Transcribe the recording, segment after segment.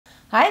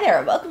Hi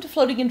there, welcome to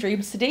Floating in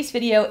Dreams. Today's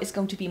video is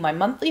going to be my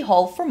monthly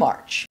haul for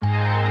March.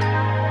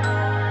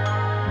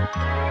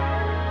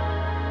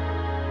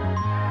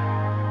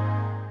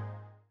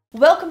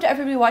 Welcome to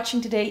everybody watching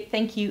today.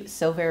 Thank you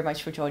so very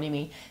much for joining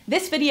me.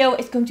 This video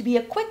is going to be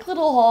a quick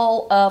little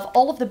haul of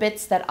all of the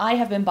bits that I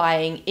have been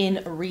buying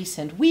in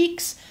recent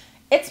weeks.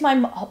 It's my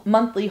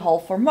monthly haul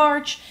for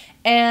March,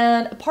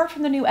 and apart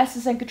from the new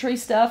Estee and Catrice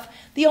stuff,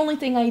 the only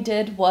thing I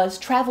did was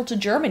travel to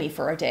Germany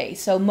for a day.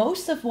 So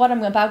most of what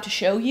I'm about to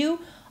show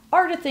you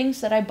are the things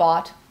that I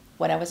bought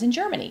when I was in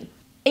Germany.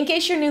 In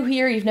case you're new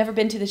here, you've never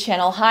been to the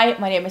channel, hi,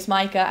 my name is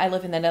Maaike, I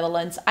live in the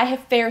Netherlands. I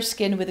have fair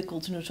skin with a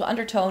cool to neutral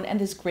undertone, and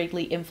this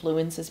greatly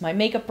influences my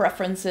makeup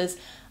preferences.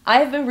 I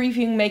have been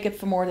reviewing makeup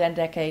for more than a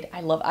decade.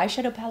 I love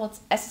eyeshadow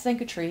palettes, Estee and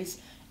Catrice,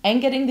 and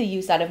getting the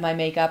use out of my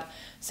makeup.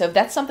 So if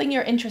that's something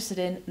you're interested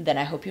in, then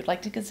I hope you'd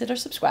like to consider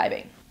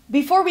subscribing.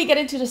 Before we get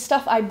into the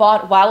stuff I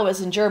bought while I was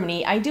in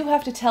Germany, I do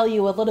have to tell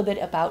you a little bit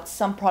about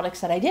some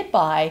products that I did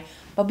buy,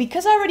 but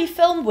because I already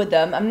filmed with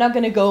them, I'm not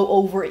going to go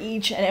over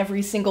each and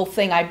every single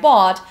thing I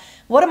bought.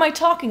 What am I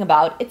talking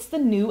about? It's the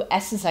new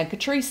Estee and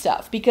Catrice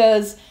stuff,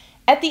 because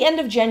at the end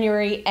of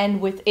January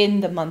and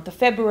within the month of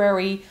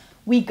February,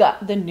 we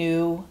got the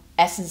new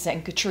Estee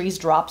and Catrice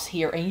drops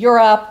here in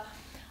Europe.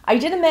 I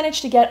didn't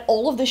manage to get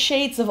all of the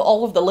shades of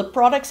all of the lip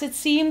products, it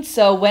seemed,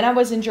 so when I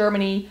was in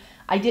Germany,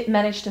 I did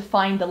manage to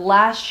find the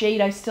last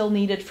shade I still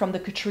needed from the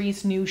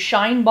Catrice new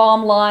Shine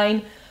Bomb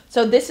line.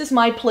 So this is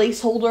my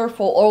placeholder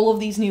for all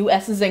of these new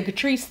Estee and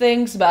Catrice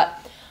things, but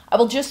I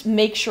will just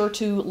make sure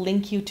to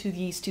link you to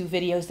these two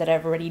videos that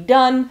I've already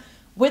done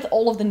with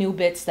all of the new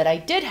bits that I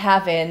did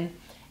have in,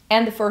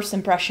 and the first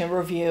impression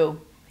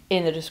review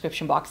in the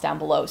description box down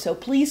below. So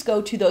please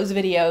go to those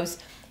videos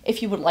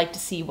if you would like to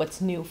see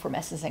what's new from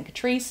Estee and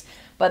Catrice.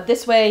 But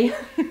this way,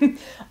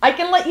 I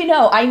can let you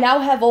know, I now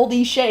have all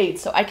these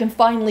shades, so I can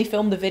finally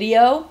film the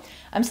video.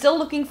 I'm still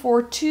looking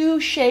for 2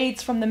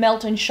 shades from the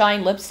Melt and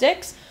Shine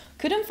lipsticks.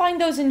 Couldn't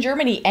find those in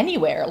Germany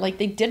anywhere, like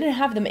they didn't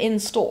have them in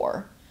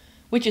store,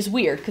 which is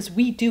weird because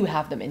we do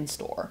have them in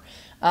store.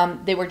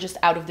 They were just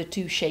out of the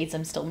 2 shades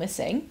I'm still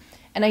missing.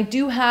 And I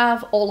do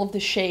have all of the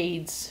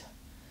shades,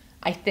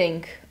 I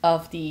think,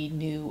 of the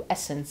new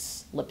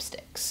Essence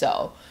lipstick.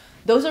 So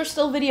those are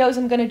still videos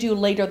I'm going to do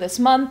later this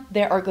month.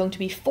 There are going to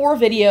be 4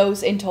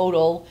 videos in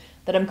total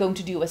that I'm going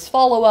to do as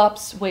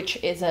follow-ups, which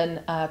is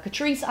an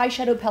Catrice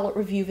eyeshadow palette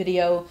review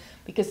video,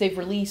 because they've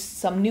released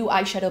some new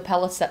eyeshadow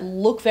palettes that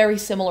look very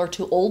similar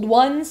to old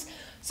ones.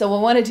 So I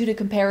want to do the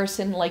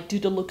comparison, like do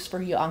the looks for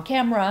you on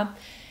camera.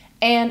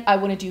 And I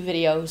want to do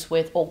videos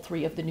with all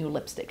 3 of the new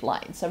lipstick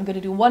lines. So I'm going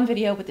to do one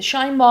video with the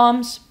Shine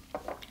Bombs,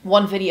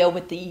 one video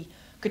with the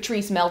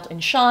Catrice Melt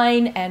and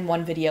Shine, and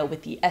one video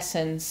with the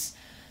Essence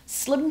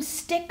Slim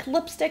Stick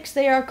lipsticks,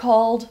 they are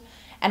called.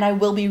 And I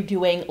will be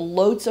doing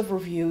loads of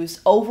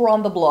reviews over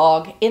on the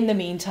blog in the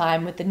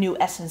meantime with the new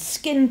Essence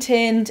Skin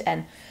Tint,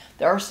 and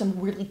there are some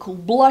really cool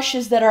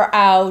blushes that are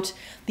out.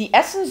 The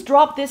Essence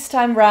drop this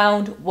time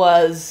round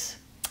was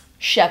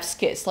chef's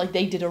kiss. Like,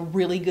 they did a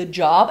really good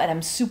job, and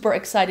I'm super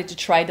excited to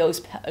try those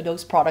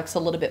products a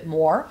little bit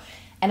more.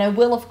 And I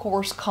will, of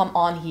course, come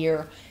on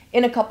here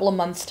in a couple of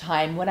months'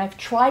 time when I've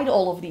tried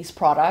all of these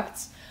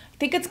products. I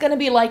think it's going to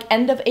be like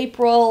end of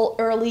April,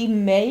 early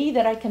May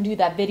that I can do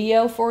that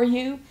video for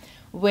you,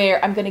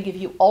 where I'm going to give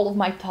you all of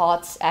my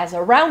thoughts as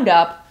a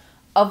roundup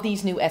of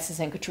these new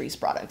Estee and Catrice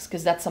products,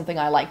 because that's something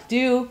I like to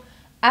do.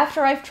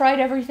 After I've tried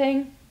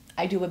everything,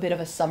 I do a bit of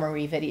a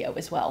summary video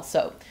as well,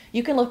 so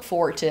you can look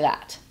forward to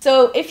that.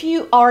 So if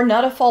you are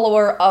not a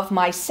follower of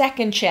my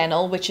second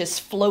channel, which is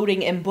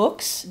Floating in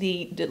Books,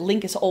 the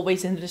link is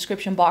always in the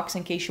description box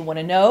in case you want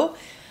to know.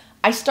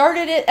 I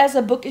started it as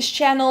a bookish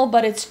channel,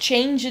 but it's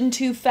changed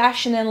into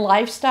fashion and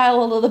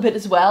lifestyle a little bit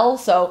as well,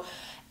 so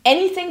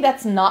anything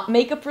that's not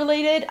makeup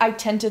related, I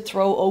tend to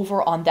throw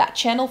over on that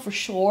channel for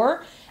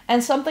sure.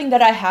 And something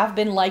that I have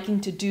been liking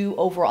to do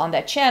over on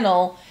that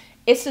channel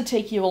is to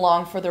take you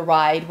along for the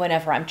ride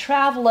whenever I'm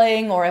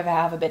traveling or if I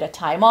have a bit of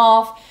time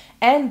off.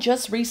 And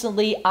just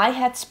recently I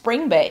had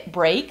spring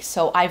break,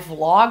 so I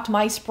vlogged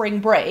my spring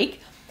break,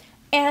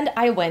 and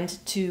I went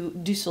to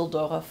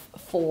Dusseldorf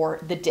for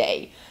the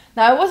day.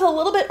 Now, I was a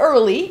little bit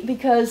early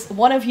because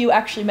one of you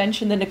actually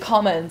mentioned in the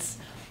comments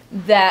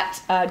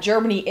that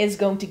Germany is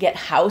going to get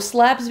house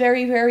labs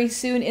very, very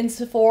soon in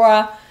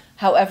Sephora.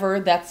 However,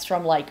 that's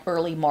from like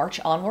early March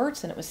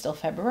onwards, and it was still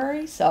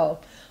February, so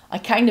I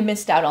kind of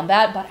missed out on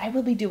that, but I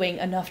will be doing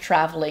enough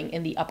traveling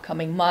in the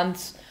upcoming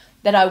months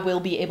that I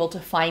will be able to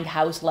find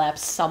house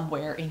labs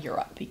somewhere in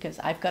Europe, because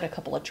I've got a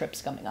couple of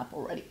trips coming up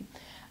already.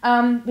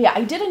 Yeah,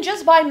 I didn't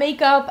just buy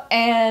makeup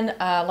and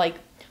like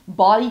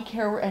body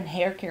care and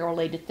hair care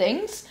related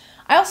things.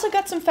 I also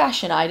got some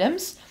fashion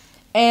items.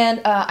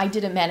 And I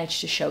didn't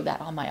manage to show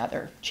that on my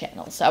other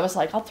channel. So I was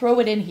like, I'll throw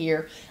it in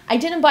here. I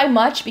didn't buy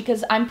much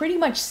because I'm pretty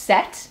much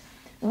set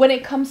when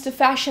it comes to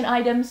fashion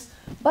items.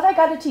 But I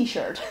got a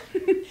t-shirt.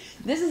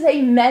 This is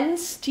a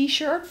men's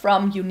t-shirt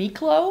from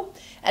Uniqlo.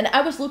 And I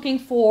was looking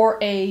for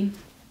a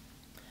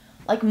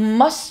like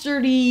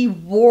mustardy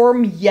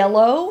warm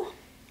yellow.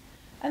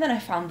 And then I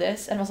found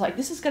this and I was like,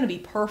 this is going to be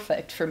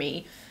perfect for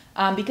me.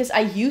 Because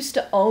I used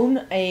to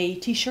own a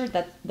t-shirt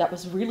that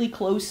was really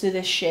close to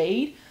this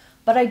shade,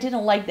 but I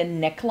didn't like the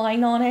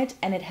neckline on it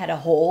and it had a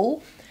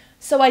hole.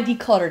 So I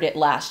decluttered it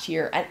last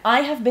year, and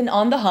I have been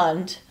on the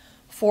hunt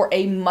for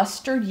a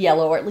mustard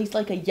yellow, or at least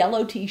like a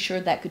yellow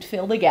t-shirt that could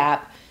fill the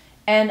gap.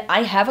 And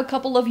I have a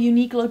couple of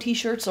Uniqlo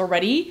t-shirts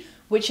already,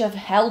 which have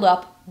held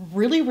up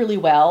really, really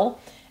well.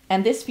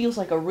 And this feels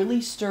like a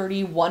really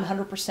sturdy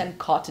 100%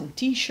 cotton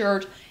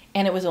t-shirt,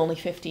 and it was only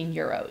 15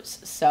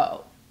 euros.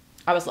 So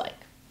I was like,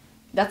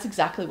 that's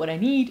exactly what I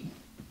need.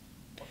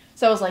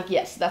 So I was like,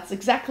 yes, that's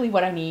exactly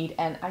what I need.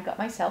 And I got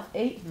myself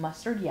a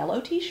mustard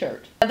yellow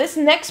t-shirt. This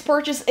next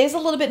purchase is a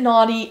little bit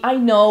naughty. I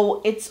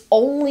know it's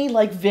only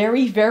like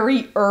very,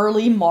 very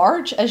early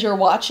March as you're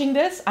watching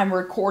this. I'm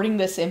recording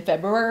this in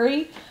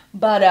February,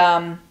 but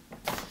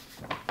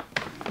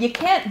you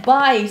can't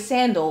buy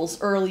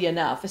sandals early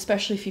enough,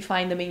 especially if you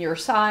find them in your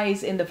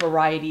size, in the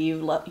variety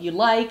you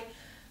like.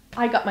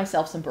 I got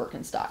myself some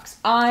Birkenstocks.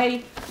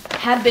 I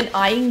had been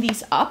eyeing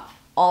these up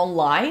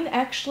online,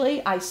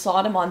 actually. I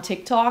saw them on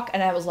TikTok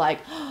and I was like,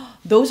 oh,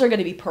 those are going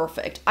to be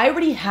perfect. I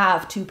already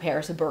have 2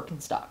 pairs of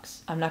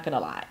Birkenstocks, I'm not going to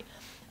lie.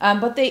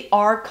 But they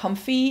are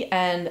comfy,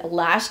 and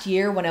last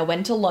year when I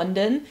went to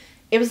London,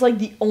 it was like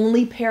the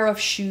only pair of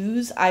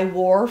shoes I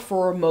wore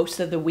for most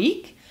of the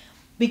week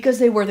because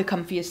they were the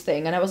comfiest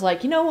thing. And I was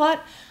like, you know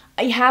what?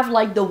 I have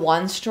like the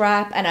 1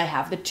 strap and I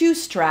have the 2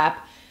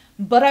 strap,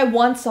 but I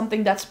want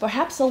something that's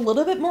perhaps a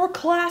little bit more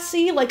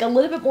classy, like a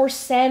little bit more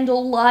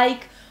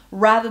sandal-like,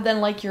 rather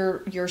than like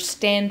your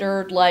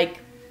standard like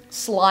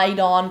slide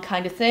on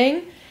kind of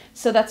thing.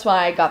 So that's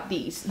why I got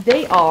these.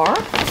 They are,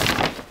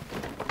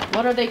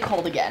 what are they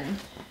called again?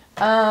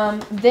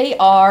 They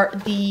are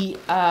the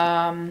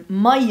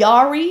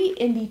Mayari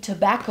in the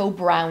tobacco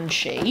brown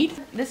shade.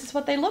 This is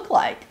what they look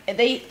like.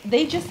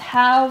 They just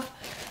have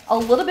a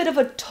little bit of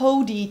a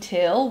toe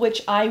detail,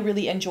 which I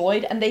really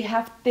enjoyed, and they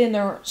have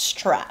thinner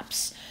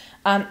straps.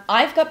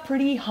 I've got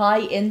pretty high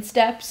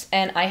insteps,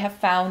 and I have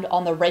found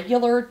on the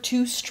regular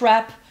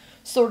 2-strap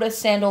sort of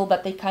sandal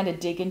that they kind of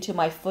dig into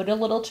my foot a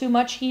little too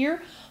much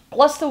here.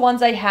 Plus the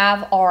ones I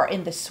have are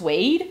in the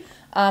suede,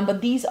 but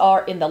these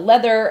are in the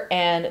leather,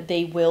 and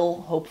they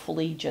will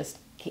hopefully just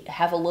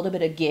have a little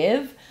bit of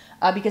give,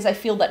 because I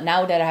feel that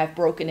now that I have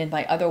broken in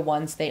my other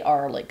ones, they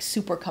are like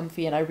super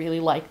comfy and I really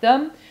like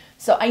them.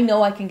 So I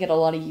know I can get a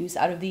lot of use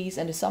out of these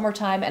in the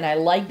summertime, and I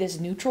like this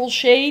neutral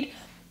shade.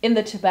 In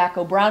the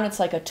tobacco brown, it's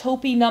like a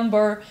taupey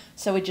number,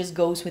 so it just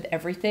goes with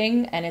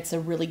everything, and it's a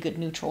really good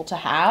neutral to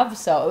have.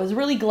 So I was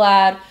really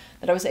glad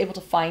that I was able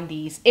to find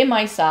these in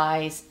my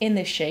size, in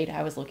this shade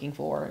I was looking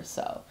for,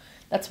 so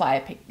that's why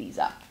I picked these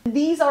up.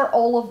 These are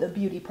all of the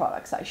beauty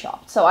products I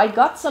shopped. So I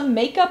got some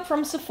makeup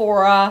from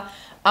Sephora,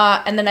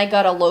 and then I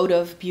got a load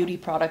of beauty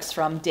products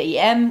from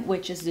DM,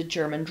 which is the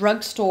German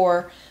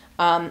drugstore.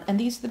 And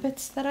these are the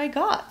bits that I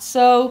got.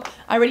 So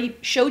I already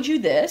showed you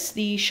this,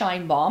 the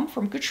Shine Bomb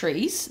from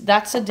Catrice.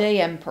 That's a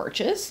DM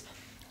purchase.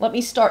 Let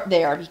me start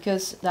there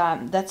because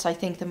that's, I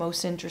think, the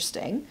most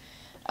interesting.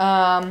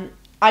 I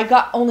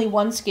got only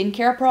 1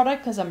 skincare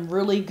product because I'm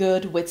really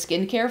good with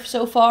skincare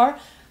so far.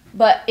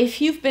 But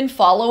if you've been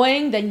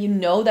following, then you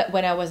know that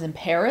when I was in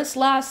Paris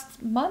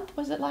last month,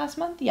 was it last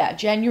month? Yeah,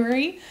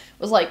 January. It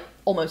was like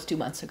almost 2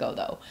 months ago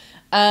though.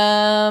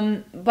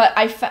 But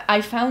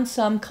I found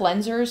some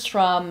cleansers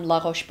from La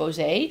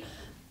Roche-Posay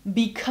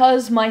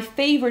because my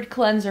favorite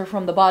cleanser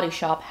from the Body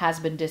Shop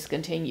has been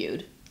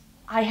discontinued.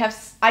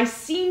 I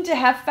seem to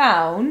have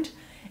found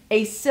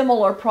a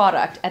similar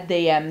product at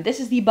DM. This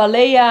is the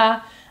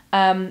Balea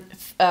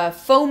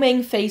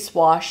foaming face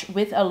wash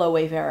with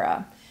aloe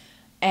vera.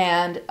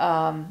 And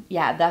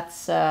yeah,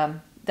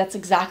 that's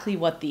exactly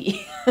what the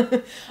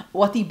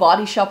what the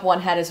Body Shop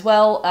one had as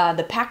well.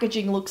 The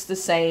packaging looks the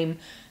same.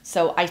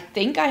 So I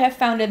think I have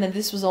found it, and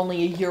this was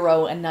only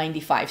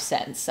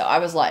 €1.95. So I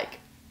was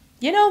like,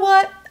 you know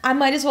what? I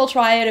might as well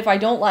try it. If I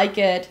don't like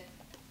it,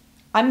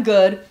 I'm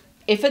good.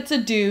 If it's a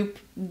dupe,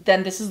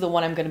 then this is the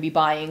one I'm going to be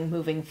buying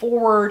moving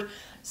forward.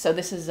 So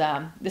this is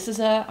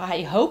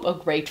I hope a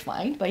great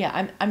find. But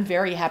yeah, I'm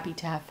very happy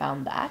to have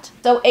found that.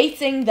 So a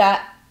thing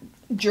that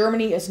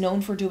Germany is known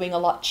for doing a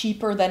lot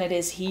cheaper than it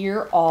is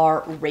here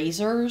are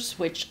razors,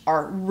 which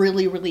are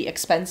really, really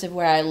expensive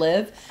where I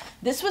live.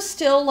 This was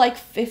still like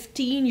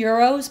 15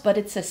 euros, but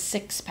it's a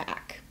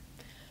 6-pack,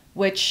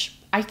 which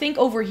I think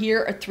over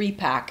here a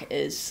 3-pack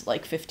is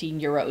like 15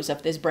 euros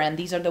of this brand.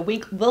 These are the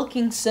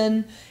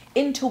Wilkinson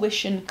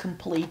Intuition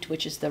Complete,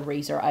 which is the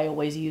razor I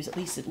always use. At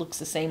least it looks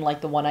the same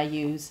like the one I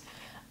use.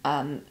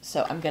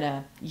 So I'm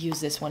gonna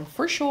use this one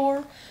for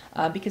sure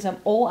because I'm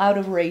all out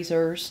of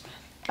razors.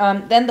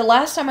 Then the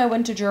last time I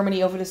went to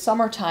Germany over the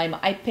summertime,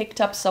 I picked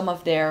up some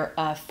of their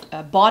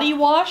body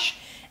wash,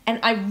 and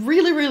I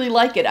really, really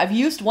like it. I've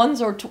used one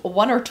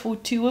or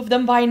two of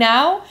them by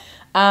now,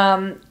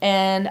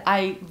 and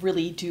I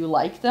really do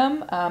like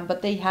them.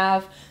 But they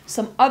have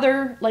some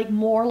other, like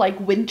more like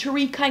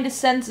wintry kind of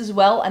scents as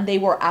well, and they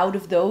were out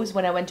of those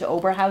when I went to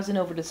Oberhausen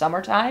over the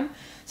summertime.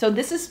 So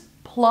this is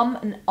plum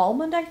and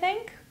almond, I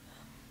think.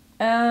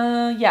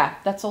 Yeah,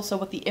 that's also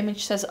what the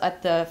image says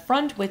at the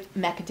front with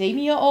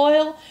macadamia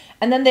oil.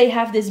 And then they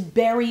have this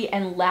berry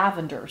and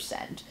lavender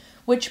scent,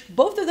 which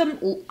both of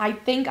them I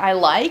think I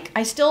like.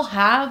 I still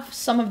have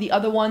some of the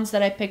other ones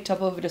that I picked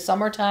up over the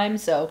summertime,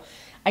 so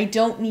I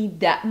don't need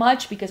that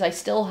much because I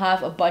still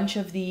have a bunch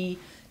of the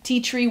tea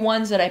tree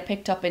ones that I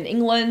picked up in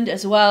England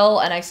as well,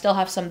 and I still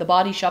have some of the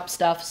Body Shop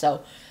stuff,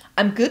 so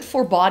I'm good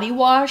for body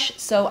wash.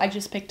 So I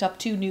just picked up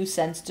 2 new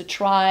scents to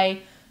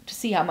try to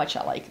see how much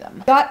I like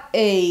them. Got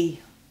a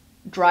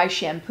dry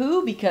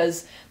shampoo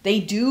because they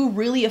do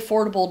really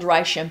affordable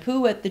dry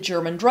shampoo at the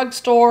German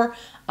drugstore.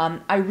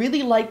 I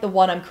really like the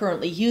one I'm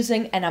currently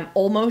using, and I'm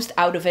almost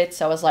out of it,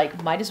 so I was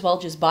like, might as well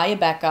just buy a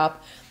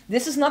backup.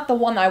 This is not the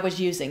one I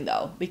was using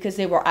though, because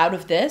they were out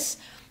of this,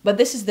 but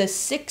this is the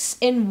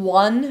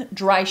 6-in-1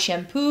 dry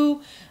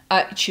shampoo.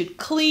 It should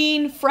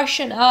clean,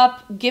 freshen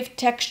up, give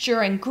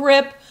texture and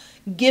grip,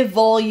 give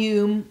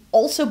volume,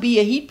 also be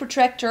a heat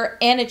protector,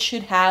 and it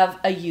should have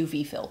a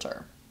UV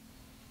filter.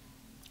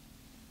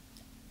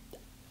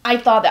 I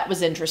thought that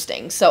was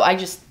interesting, so I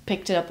just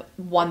picked up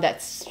one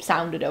that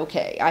sounded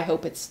okay. I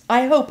hope it's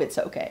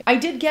okay. I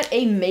did get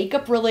a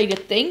makeup related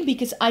thing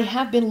because I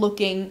have been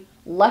looking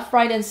left,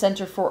 right, and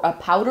center for a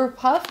powder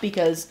puff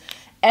because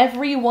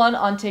everyone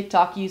on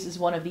TikTok uses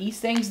one of these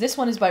things. This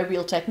one is by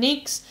Real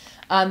Techniques.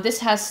 This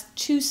has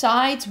 2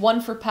 sides,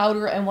 one for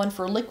powder and one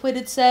for liquid,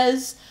 it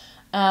says.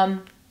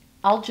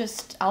 I'll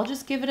just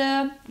give it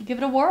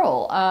a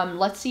whirl.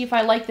 Let's see if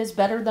I like this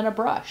better than a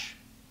brush.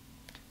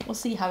 We'll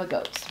see how it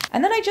goes.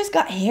 And then I just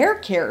got hair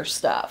care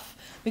stuff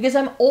because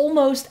I'm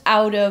almost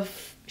out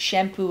of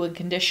shampoo and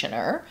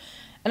conditioner.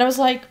 And I was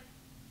like,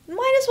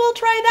 might as well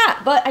try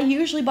that. But I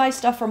usually buy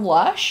stuff from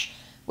Lush,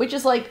 which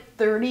is like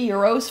 30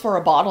 euros for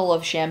a bottle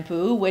of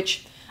shampoo,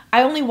 which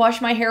I only wash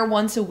my hair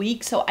once a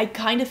week. So I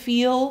kind of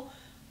feel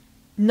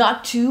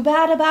not too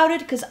bad about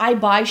it because I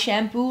buy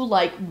shampoo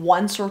like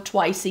once or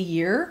twice a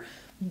year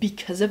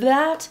because of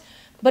that.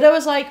 But I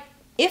was like,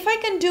 if I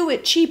can do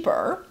it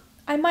cheaper,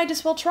 I might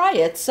as well try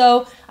it.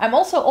 So I'm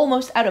also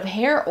almost out of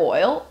hair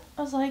oil.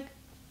 I was like,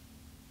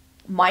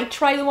 might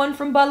try the one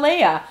from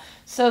Balea.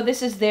 So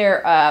this is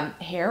their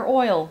hair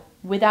oil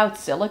without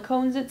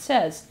silicones, it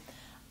says.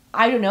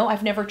 I don't know,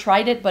 I've never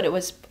tried it, but it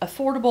was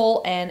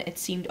affordable and it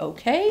seemed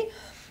okay.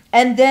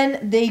 And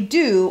then they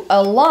do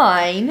a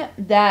line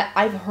that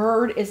I've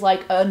heard is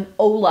like an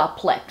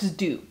Olaplex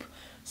dupe.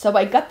 So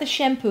I got the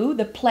shampoo,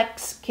 the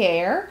Plex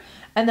Care,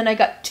 and then I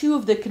got 2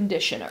 of the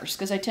conditioners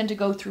because I tend to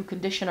go through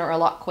conditioner a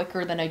lot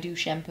quicker than I do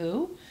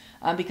shampoo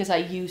because I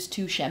use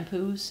 2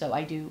 shampoos. So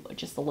I do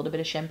just a little bit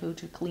of shampoo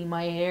to clean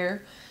my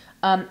hair.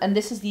 And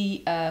this is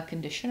the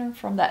conditioner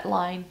from that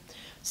line.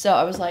 So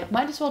I was like,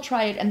 might as well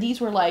try it. And these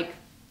were like,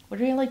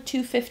 what are they, like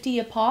 $2.50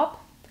 a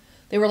pop?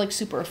 They were like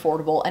super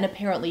affordable. And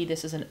apparently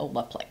this is an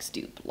Olaplex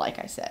dupe, like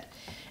I said.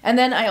 And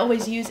then I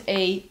always use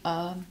a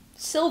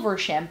silver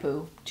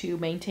shampoo to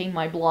maintain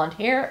my blonde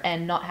hair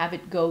and not have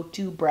it go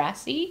too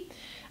brassy.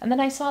 And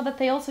then I saw that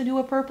they also do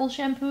a purple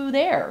shampoo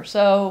there.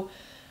 So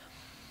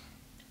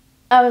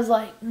I was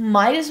like,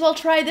 might as well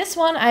try this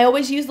one. I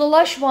always use the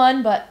Lush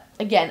one, but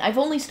again, I've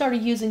only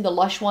started using the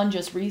Lush one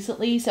just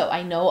recently, so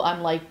I know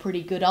I'm like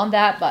pretty good on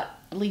that, but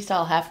at least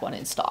I'll have one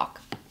in stock.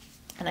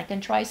 And I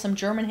can try some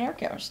German hair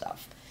care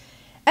stuff.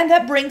 And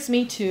that brings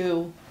me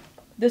to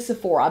the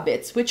Sephora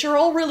bits, which are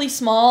all really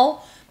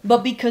small,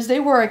 but because they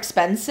were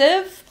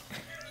expensive,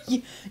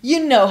 you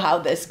know how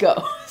this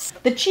goes.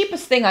 The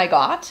cheapest thing I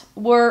got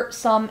were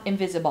some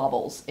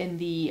Invisibobbles in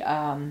the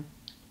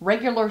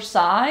regular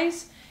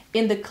size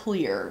in the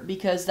clear,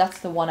 because that's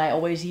the one I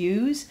always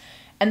use.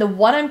 And the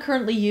one I'm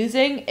currently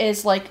using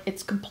is like,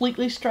 it's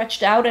completely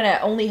stretched out and I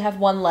only have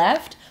one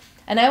left.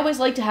 And I always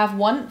like to have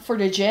one for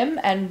the gym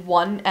and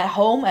one at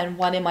home and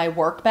one in my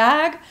work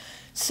bag.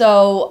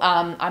 So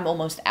I'm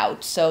almost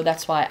out. So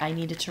that's why I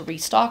needed to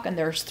restock, and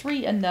there's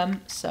 3 in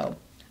them. So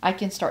I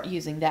can start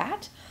using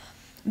that.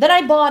 Then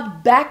I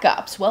bought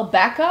backups. Well,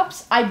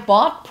 backups, I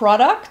bought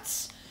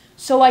products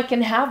so I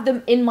can have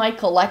them in my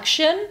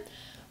collection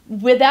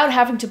without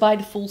having to buy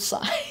the full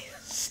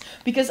size.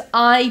 Because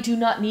I do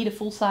not need a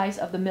full size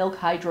of the Milk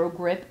Hydro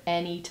Grip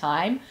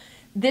anytime.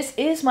 This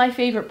is my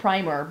favorite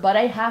primer, but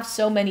I have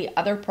so many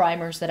other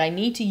primers that I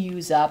need to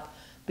use up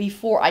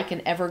before I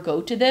can ever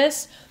go to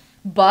this.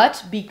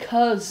 But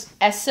because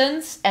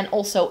Essence and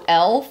also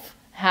e.l.f.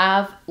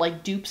 have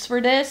like dupes for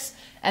this,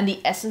 and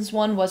the Essence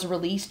one was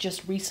released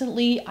just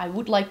recently, I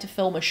would like to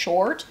film a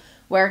short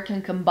where I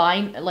can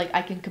combine, like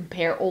I can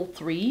compare all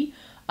 3.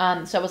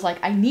 So I was like,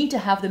 I need to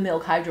have the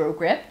Milk Hydro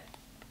Grip,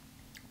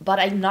 but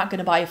I'm not going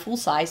to buy a full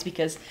size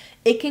because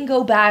it can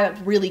go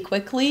bad really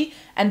quickly.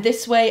 And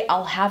this way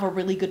I'll have a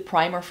really good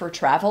primer for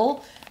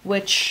travel,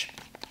 which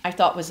I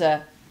thought was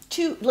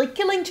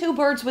killing 2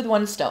 birds with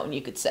 1 stone,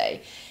 you could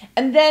say.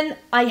 And then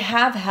I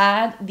have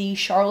had the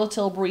Charlotte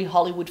Tilbury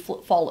Hollywood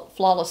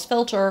Flawless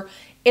Filter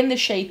in the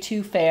shade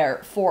Too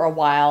Fair for a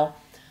while.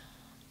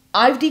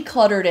 I've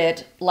decluttered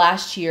it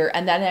last year,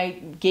 and then I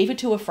gave it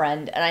to a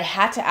friend, and I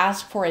had to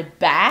ask for it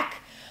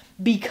back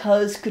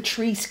because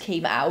Catrice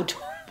came out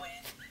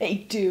with a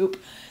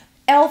dupe.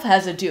 e.l.f.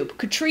 has a dupe,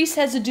 Catrice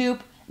has a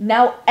dupe,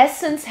 now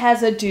Essence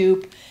has a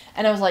dupe.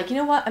 And I was like, you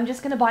know what? I'm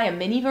just going to buy a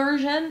mini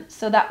version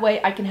so that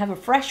way I can have a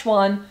fresh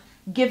one,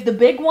 give the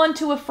big one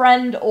to a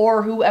friend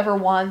or whoever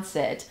wants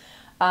it.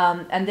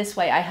 And this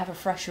way I have a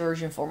fresh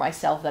version for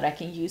myself that I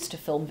can use to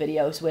film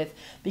videos with,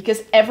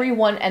 because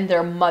everyone and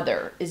their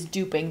mother is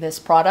duping this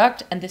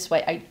product. And this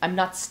way I'm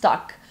not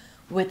stuck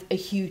with a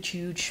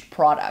huge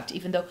product,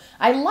 even though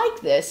I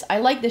like this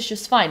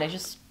just fine. I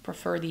just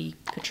prefer the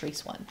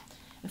Catrice one.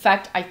 In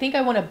fact, I think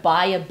I want to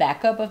buy a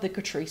backup of the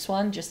Catrice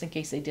one just in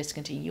case they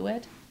discontinue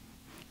it.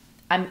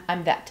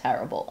 I'm that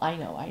terrible. I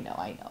know.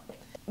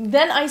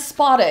 Then I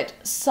spotted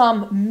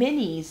some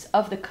minis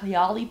of the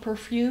Kayali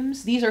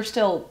perfumes. These are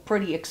still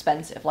pretty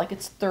expensive. Like,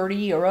 it's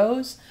 30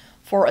 euros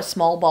for a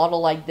small bottle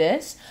like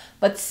this.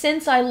 But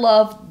since I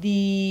love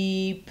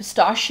the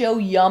pistachio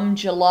yum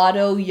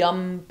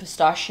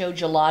pistachio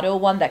gelato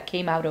one that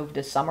came out over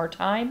the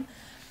summertime,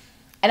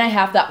 and I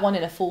have that one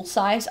in a full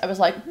size, I was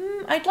like,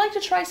 I'd like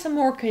to try some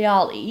more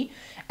Kayali.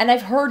 And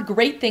I've heard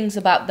great things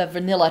about the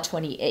Vanilla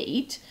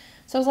 28.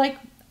 So I was like,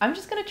 I'm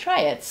just going to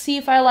try it, see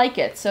if I like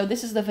it. So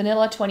this is the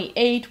Vanilla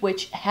 28,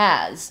 which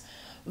has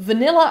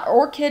Vanilla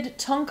Orchid,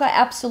 Tonka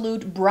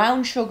Absolute,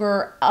 Brown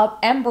Sugar,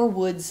 Amber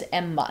Woods,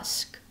 and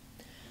Musk.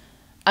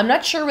 I'm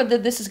not sure whether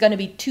this is going to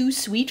be too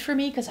sweet for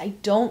me because I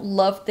don't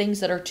love things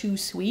that are too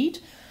sweet.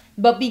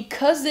 But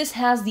because this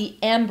has the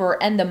amber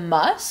and the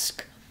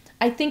musk,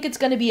 I think it's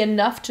going to be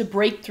enough to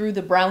break through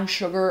the brown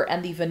sugar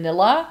and the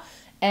vanilla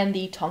and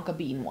the tonka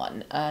bean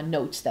one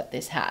notes that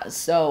this has.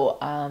 So,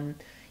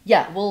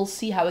 yeah, we'll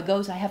see how it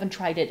goes. I haven't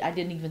tried it. I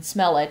didn't even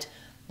smell it.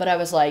 But I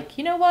was like,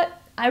 you know what?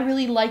 I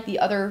really like the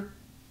other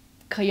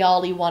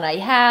Kayali one I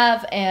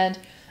have. And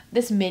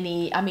this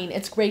mini, I mean,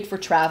 it's great for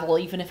travel.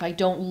 Even if I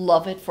don't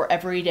love it for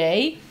every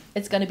day,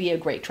 it's going to be a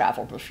great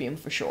travel perfume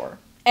for sure.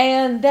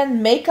 And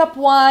then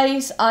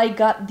makeup-wise, I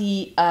got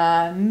the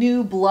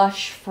new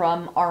blush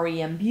from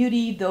REM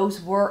Beauty.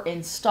 Those were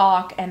in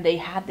stock, and they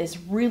had this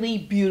really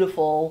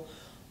beautiful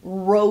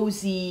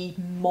rosy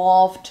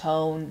mauve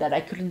tone that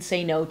I couldn't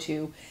say no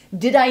to.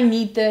 Did I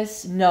need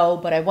this? No,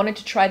 but I wanted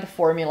to try the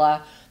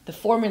formula. The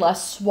formula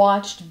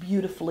swatched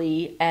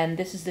beautifully, and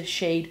this is the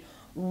shade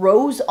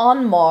Rose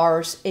on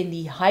Mars in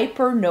the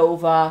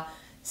Hypernova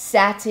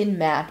Satin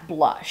Matte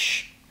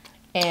Blush.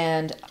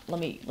 And let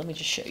me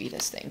just show you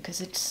this thing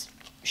because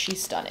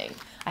she's stunning.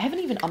 I haven't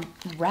even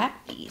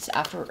unwrapped these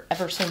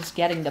ever since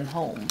getting them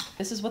home.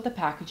 This is what the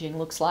packaging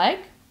looks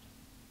like.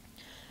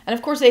 And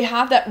of course they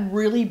have that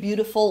really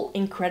beautiful,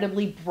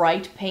 incredibly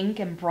bright pink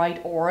and bright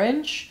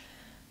orange.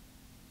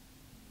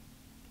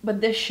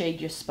 But this shade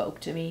just spoke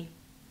to me.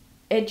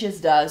 It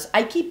just does.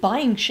 I keep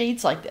buying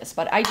shades like this,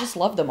 but I just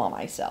love them on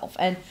myself.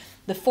 And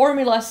the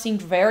formula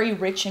seemed very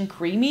rich and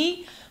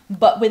creamy,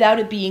 but without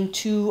it being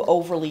too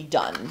overly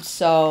done.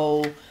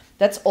 So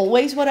that's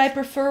always what I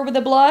prefer with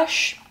a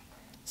blush.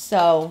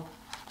 So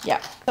yeah,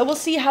 so we'll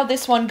see how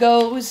this one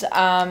goes.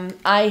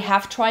 I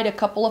have tried a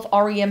couple of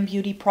REM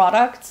Beauty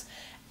products,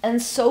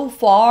 and so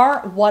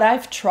far what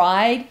I've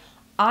tried,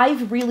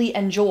 I've really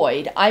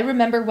enjoyed. I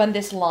remember when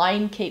this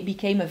line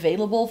became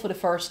available for the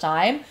first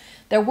time,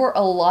 there were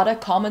a lot of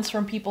comments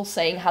from people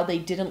saying how they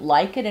didn't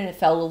like it and it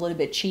felt a little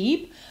bit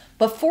cheap.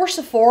 But for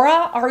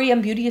Sephora,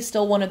 REM Beauty is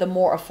still one of the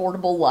more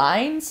affordable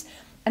lines,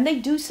 and they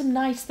do some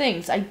nice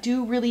things. I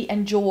do really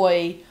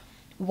enjoy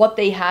what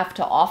they have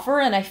to offer,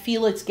 and I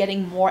feel it's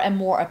getting more and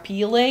more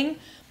appealing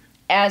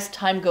as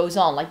time goes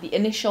on. Like the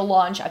initial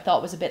launch I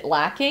thought was a bit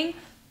lacking,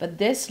 but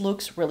this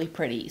looks really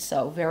pretty,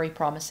 so very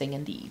promising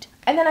indeed.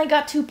 And then I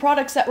got two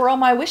products that were on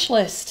my wish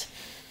list.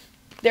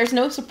 There's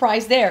no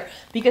surprise there,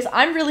 because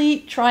I'm really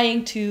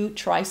trying to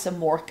try some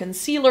more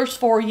concealers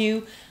for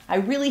you. I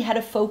really had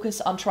a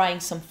focus on trying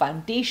some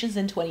foundations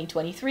in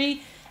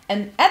 2023,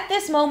 and at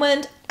this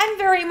moment, I'm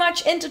very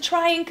much into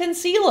trying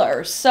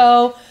concealers.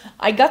 So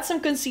I got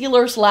some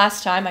concealers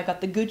last time. I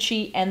got the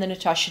Gucci and the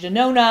Natasha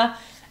Denona,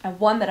 and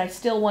one that I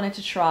still wanted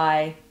to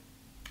try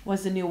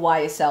was the new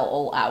YSL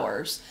All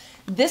Hours.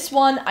 This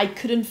one I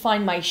couldn't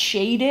find my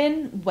shade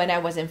in when I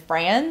was in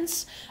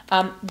France.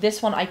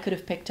 This one I could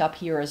have picked up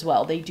here as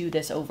well. They do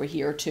this over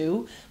here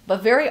too.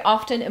 But very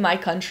often in my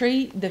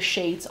country, the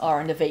shades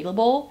aren't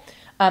available.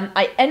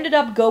 I ended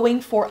up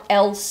going for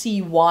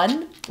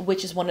LC1,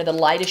 which is one of the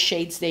lightest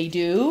shades they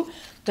do.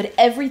 But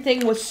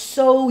everything was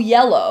so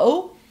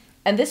yellow.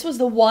 And this was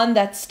the one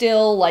that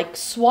still, like,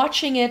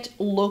 swatching it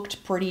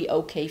looked pretty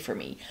okay for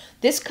me.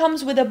 This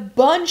comes with a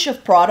bunch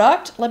of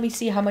product. Let me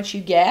see how much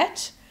you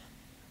get.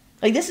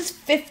 Like, this is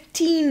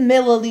 15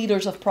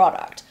 milliliters of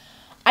product.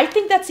 I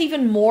think that's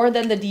even more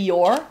than the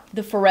Dior,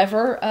 the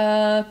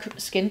Forever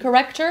Skin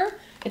Corrector.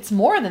 It's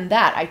more than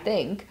that, I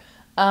think.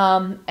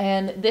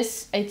 And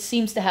this, it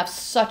seems to have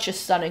such a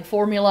stunning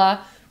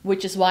formula,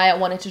 which is why I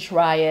wanted to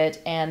try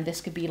it. And this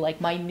could be like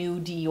my new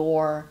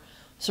Dior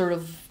sort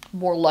of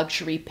more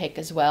luxury pick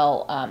as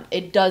well.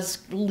 It does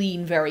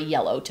lean very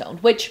yellow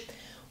toned, which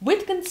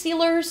with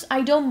concealers,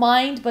 I don't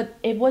mind, but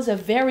it was a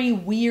very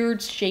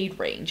weird shade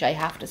range, I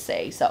have to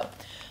say. So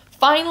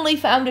finally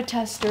found a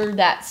tester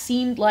that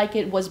seemed like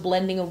it was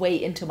blending away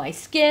into my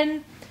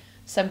skin,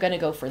 so I'm gonna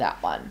go for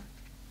that one.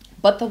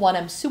 But the one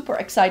I'm super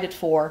excited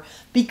for,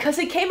 because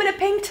it came in a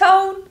pink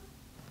tone,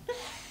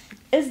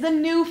 is the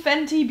new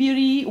Fenty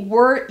Beauty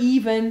We're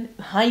Even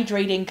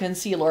Hydrating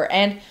Concealer.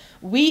 And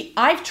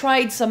I've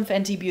tried some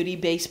Fenty Beauty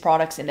base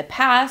products in the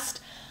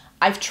past.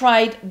 I've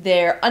tried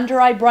their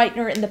under eye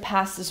brightener in the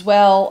past as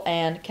well.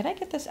 And can I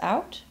get this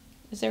out?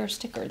 Is there a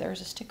sticker? There's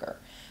a sticker.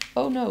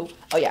 Oh no.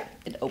 Oh yeah,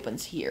 it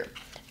opens here.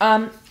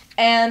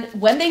 And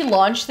when they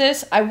launched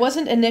this, I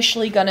wasn't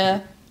initially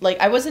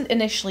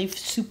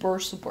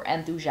super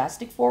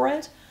enthusiastic for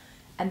it.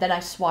 And then I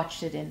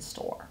swatched it in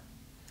store.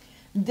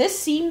 This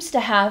seems to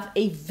have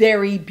a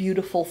very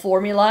beautiful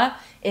formula.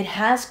 It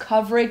has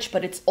coverage,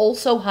 but it's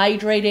also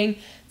hydrating.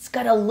 It's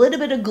got a little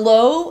bit of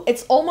glow.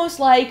 It's almost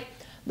like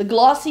the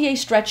Glossier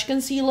Stretch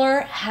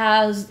Concealer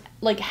has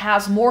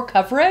more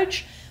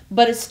coverage,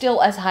 but it's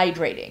still as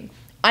hydrating.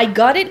 I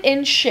got it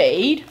in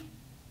shade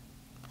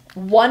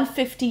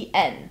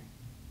 150N.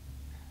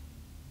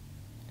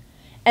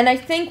 And I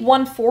think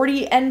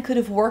 140N could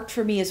have worked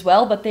for me as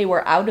well, but they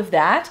were out of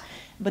that.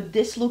 But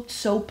this looked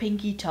so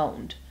pinky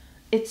toned.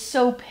 It's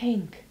so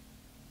pink.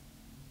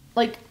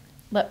 Like,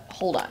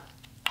 hold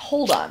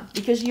on,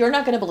 because you're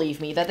not going to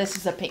believe me that this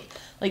is a pink.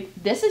 Like,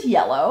 this is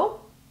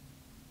yellow,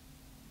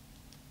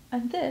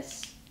 and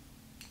this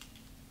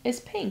is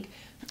pink.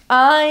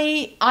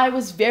 I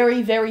was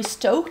very, very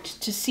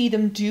stoked to see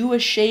them do a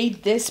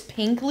shade this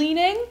pink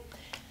leaning,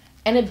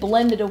 and it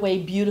blended away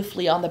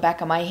beautifully on the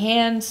back of my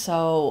hand,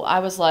 so I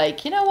was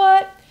like, you know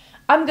what?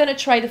 I'm going to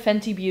try the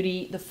Fenty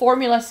Beauty. The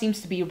formula seems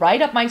to be right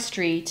up my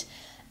street.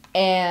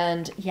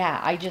 And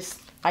yeah,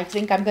 I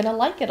think I'm gonna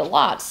like it a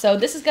lot. So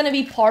this is gonna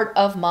be part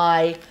of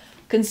my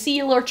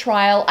concealer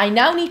trial. I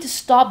now need to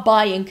stop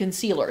buying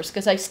concealers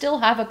because I still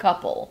have a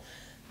couple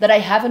that I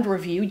haven't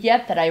reviewed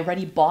yet that I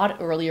already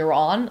bought earlier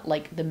on,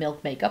 like the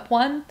Milk Makeup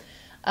one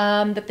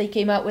that they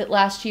came out with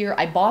last year.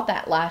 I bought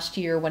that last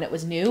year when it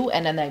was new,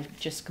 and then I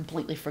just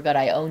completely forgot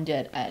I owned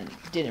it and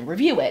didn't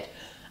review it.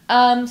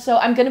 So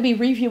I'm going to be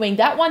reviewing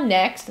that one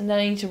next, and then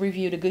I need to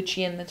review the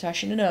Gucci and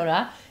Natasha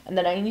Denona, and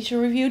then I need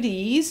to review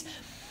these.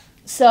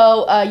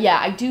 So, yeah,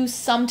 I do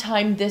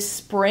sometime this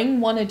spring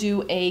want to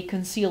do a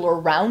concealer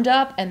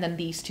roundup, and then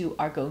these two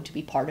are going to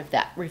be part of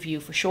that review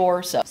for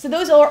sure. So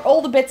those are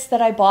all the bits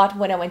that I bought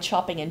when I went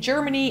shopping in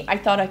Germany. I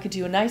thought I could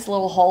do a nice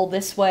little haul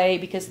this way,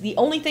 because the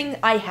only thing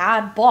I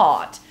had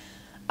bought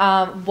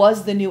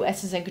was the new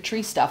Estee and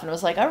Catrice stuff, and I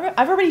was like,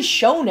 I've already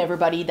shown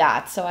everybody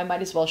that, so I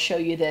might as well show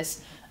you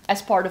this as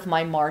part of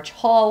my March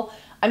haul.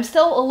 I'm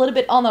still a little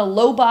bit on a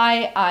low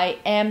buy. I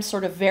am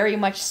sort of very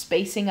much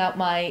spacing out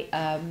my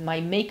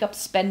my makeup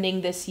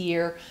spending this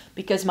year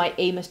because my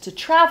aim is to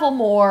travel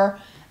more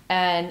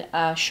and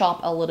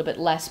shop a little bit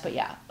less. But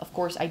yeah, of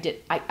course I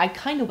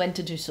kind of went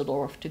to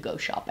Dusseldorf to go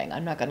shopping.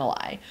 I'm not gonna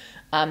lie.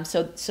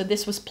 So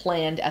this was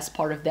planned as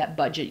part of that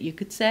budget, you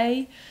could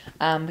say.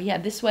 But yeah,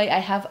 this way I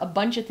have a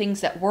bunch of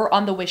things that were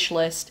on the wish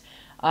list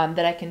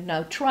that I can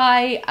now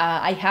try.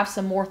 I have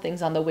some more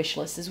things on the wish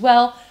list as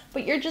well,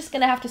 but you're just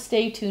gonna have to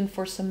stay tuned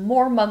for some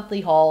more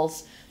monthly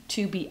hauls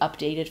to be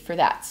updated for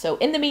that. So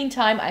in the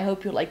meantime, I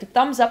hope you'd like to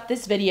thumbs up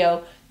this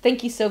video.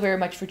 Thank you so very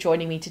much for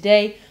joining me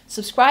today.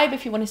 Subscribe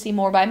if you want to see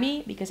more by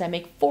me, because I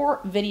make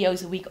 4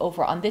 videos a week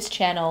over on this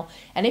channel.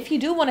 And if you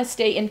do want to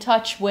stay in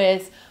touch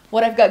with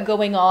what I've got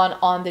going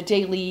on the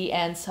daily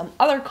and some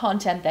other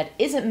content that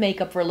isn't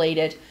makeup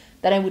related,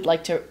 then I would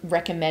like to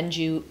recommend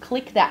you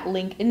click that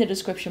link in the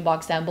description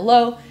box down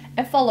below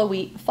and follow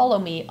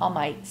me on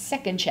my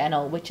second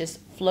channel, which is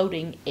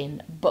Floating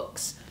in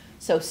Books.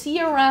 So see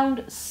you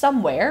around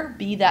somewhere,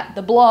 be that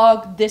the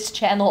blog, this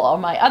channel, or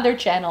my other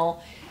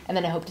channel, and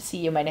then I hope to see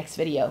you in my next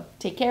video.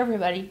 Take care,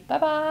 everybody.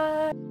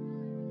 Bye-bye.